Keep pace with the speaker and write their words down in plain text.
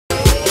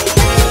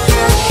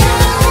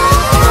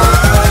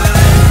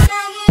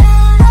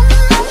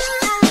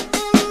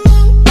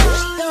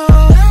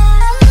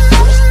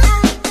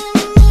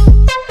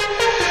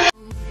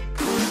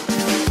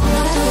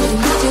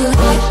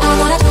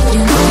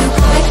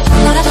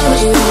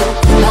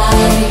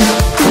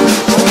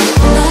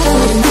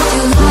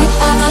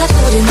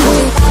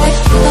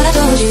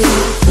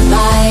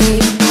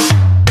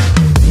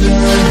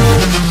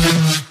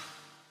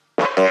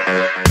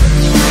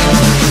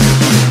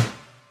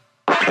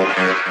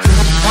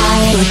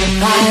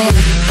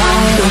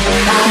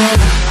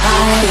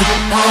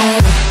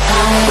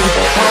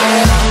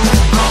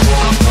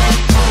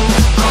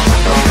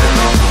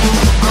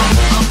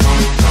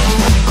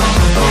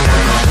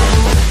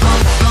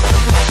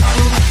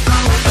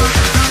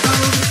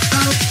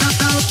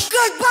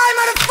Goodbye,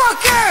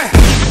 motherfucker!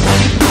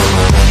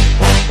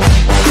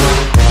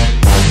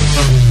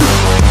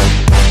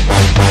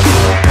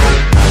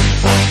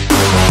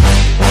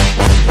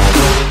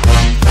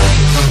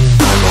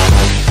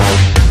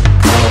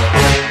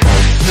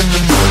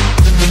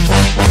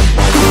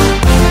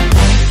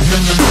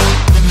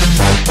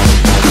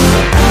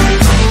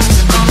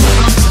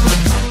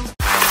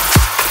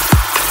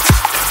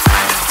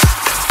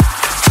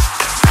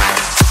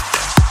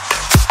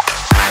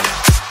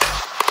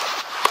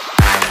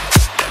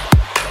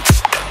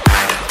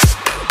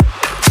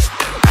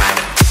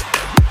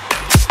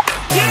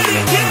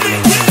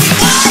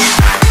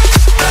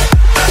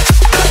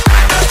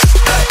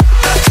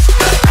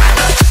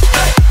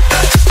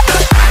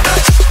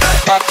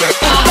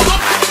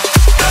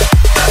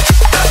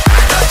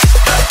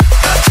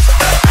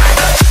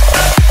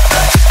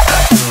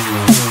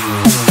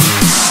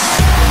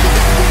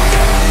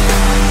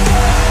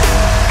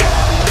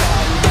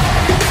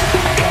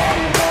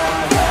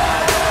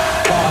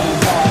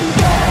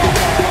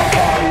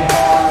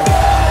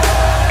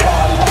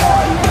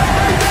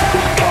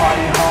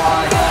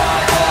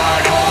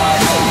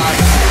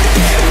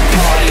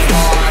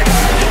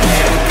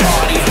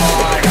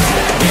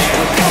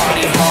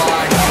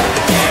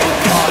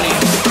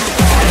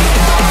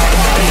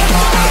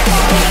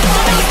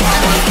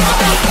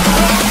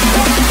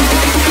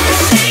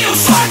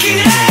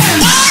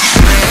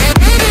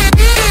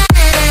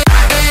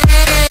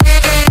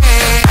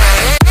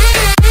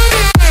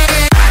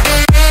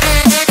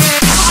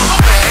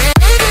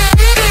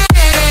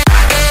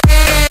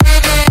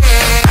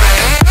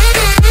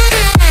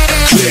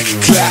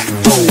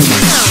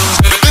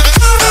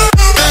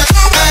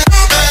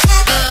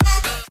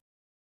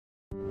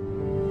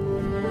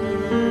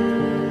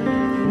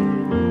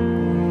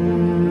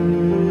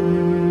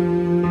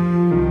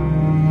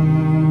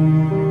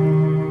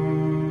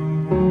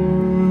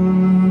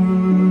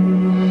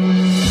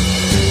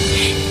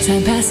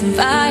 Time passing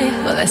by,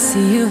 will I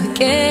see you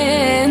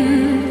again?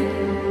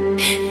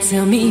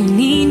 Tell me you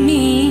need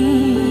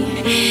me,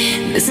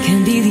 this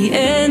can be the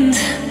end.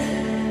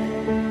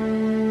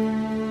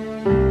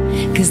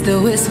 Cause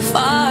though we're so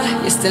far,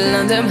 you're still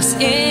under my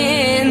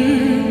skin.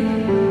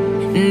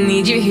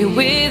 Need you here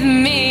with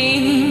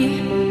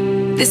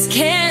me, this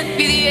can't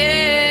be the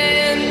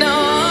end, no.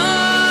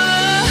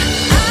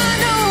 I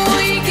know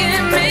we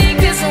can make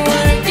this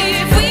work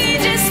if we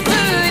just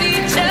put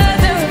each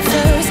other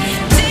first.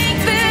 Take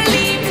the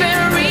leap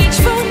and reach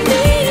for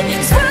me,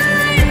 'cause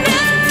right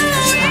now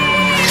we're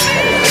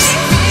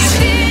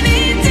drifting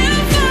into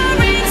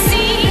foreign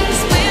seas.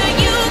 Will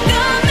you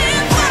come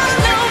and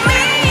follow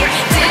me?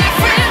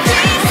 Different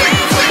places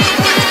we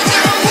can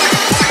go.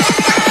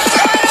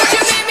 Why don't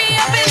you meet me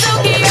up in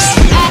Tokyo?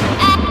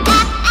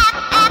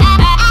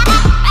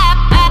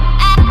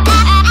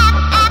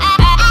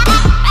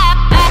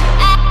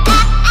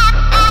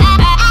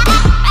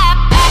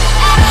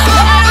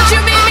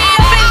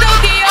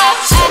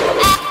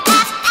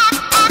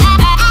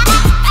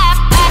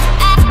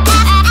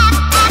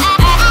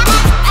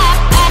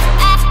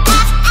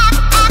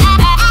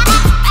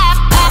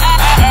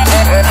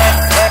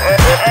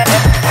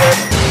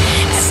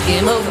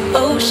 Skim over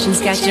oceans,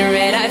 got your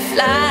red-eye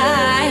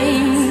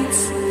flights.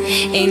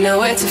 Ain't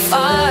nowhere too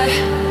far,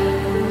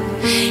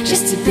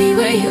 just to be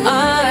where you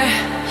are.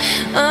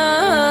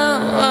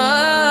 Oh,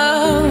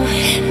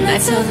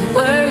 nights are the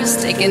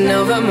worst, taking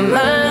over my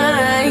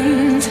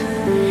mind.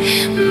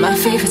 My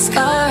favorite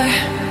scar,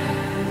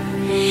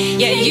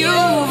 yeah, you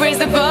raised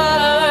the bar.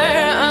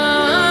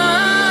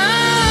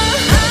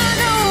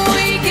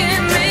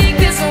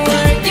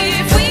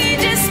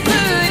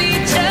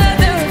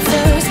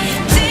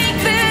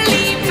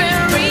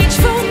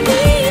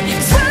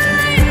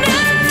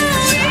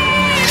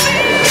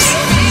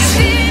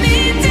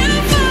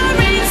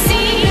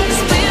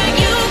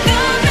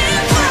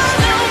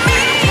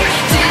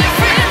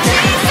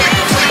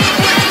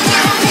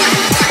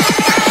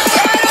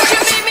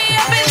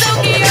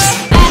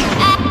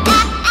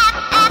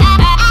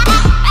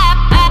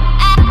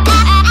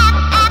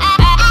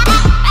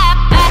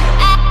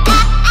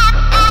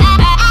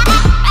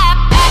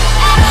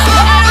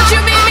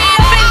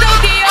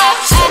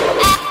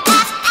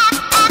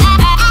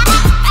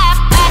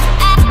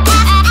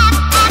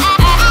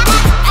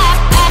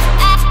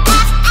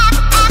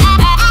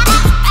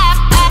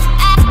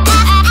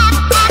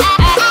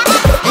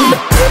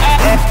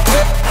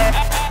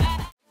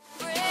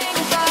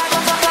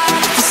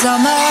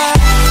 Summer